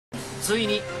つい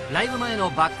にライブ前の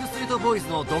バックストリートボーイズ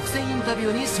の独占インタビ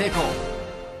ューに成功。よ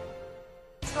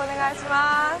ろしくお願いし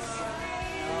ます。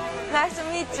Nice to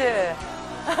meet you.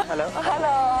 Hello.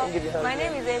 Hello. My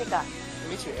name is Erika.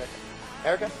 Meet you,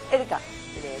 Erica. Erika. よ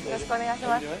ろしくお願いし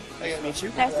ます。Nice to meet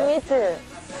you. Nice to meet you.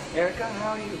 Erica,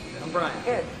 how are you? I'm Brian.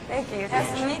 Good. Thank you. Nice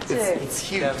to meet you. It's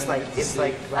huge. It's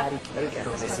like Erica.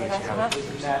 Nice to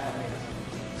meet you.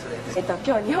 今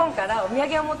日日本からお土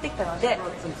産を持ってきたので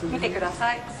見てくだ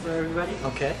さい。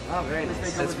 Okay. Oh, very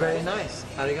nice. That's very nice.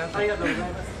 ありがとうございま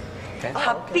す。Okay.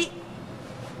 ハッピー。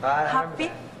ハッピー。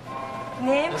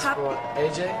ネームハッピー。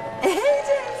AJ? AJ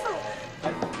そう。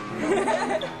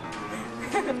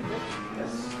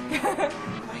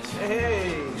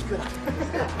Hey.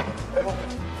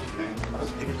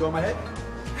 You can go on my head?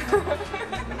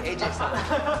 AJ さん。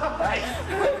Nice.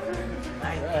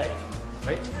 Nice.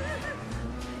 Right.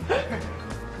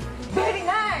 Very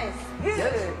nice.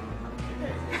 Good.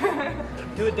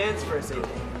 Do a dance for us, AJ.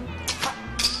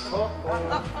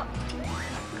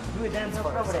 Do a dance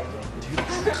for us.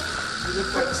 You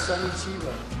look like Sonny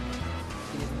Chiba.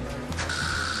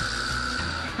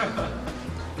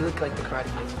 You look like the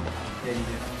Karate Kid. Yeah, you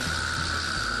do.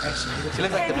 Actually, you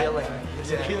look like the villain.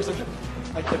 Yeah, he looks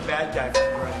like the bad guy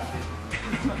from Karate Kid.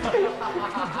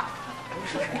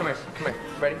 Come here.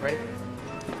 Ready?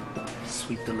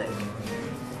 Sweep the leg.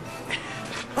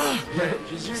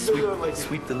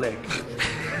 Sweep the leg.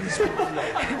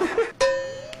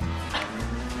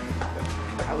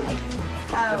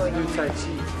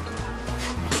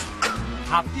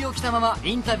ハッピーを着たまま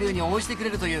インタビューに応じてくれ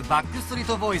るというバックストリー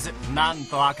トボーイズ、なん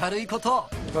と明るいこと。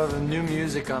 Well, the new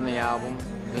music on the album,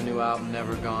 the new album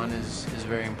Never Gone is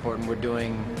very important. We're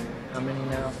doing how many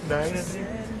now?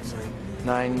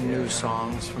 9 new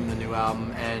songs from the new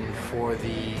album, and for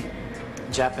the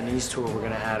Japanese tour we're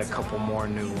going to add a couple more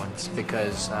new ones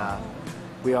because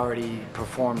we already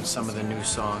performed some of the new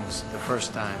songs the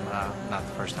first time, not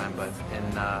the first time, but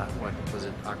in what was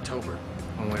it, October,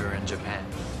 when we were in Japan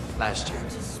last year.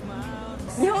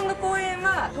 日本の公演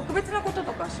は特別なこと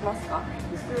とかしますか？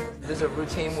 There's a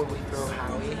routine where we throw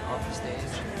Howie off the stage.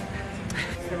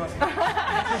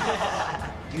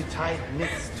 You tied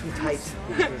Nick's too tight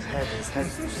into his head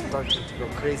started to go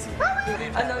crazy. ハ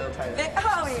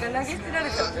ーウィーが投げ捨てられ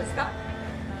たんですか？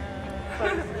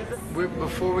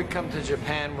 Before we come to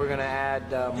Japan, we're going to add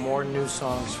more new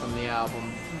songs from the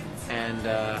album and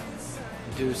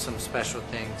do some special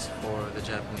things for the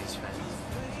Japanese fans.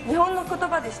 日本の言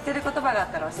葉で知ってる言葉があ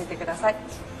ったら教えてください。は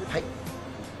い。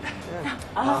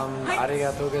あり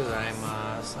がとうござい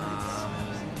ます。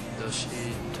どうしま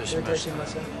した。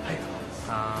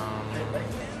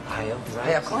早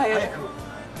く。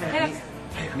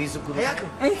水ください。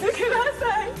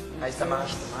はいしてま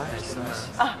す。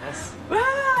あ、わ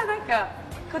あ、なんか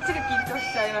こっちが緊張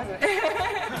しちゃいますね。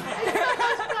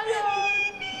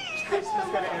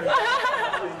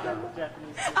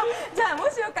あ、じゃあも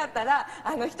しよかったら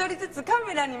一人ずつカ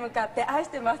メラに向かって愛し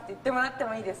てますって言ってもらって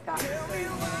もいいですか？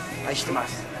愛してま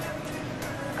す。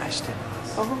愛してま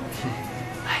す。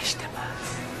愛してま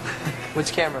す。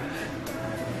Which camera?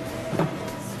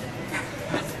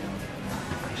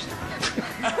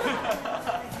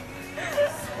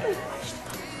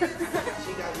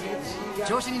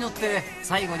 調子に乗って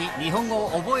最後に日本語を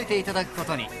覚えていただくこ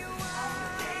とに。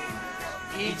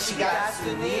1月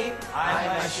に会い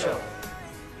ましょう。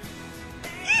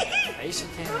大吉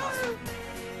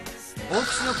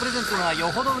のプレゼントが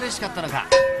よほど嬉しかったのか、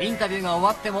インタビューが終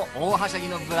わっても大はしゃぎ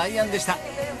のブライアンでした。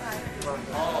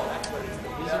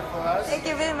 Thank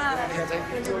you very much.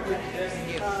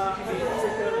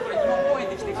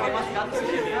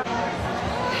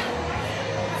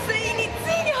 ついに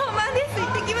本番です。行っ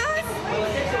てきます。ワ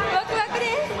クワクで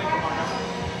す。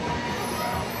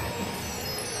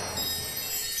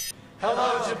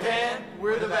 Hello Japan,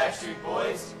 we're the Backstreet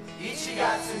Boys. 1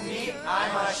月に会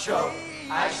いましょう。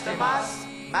愛してます。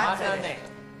またね。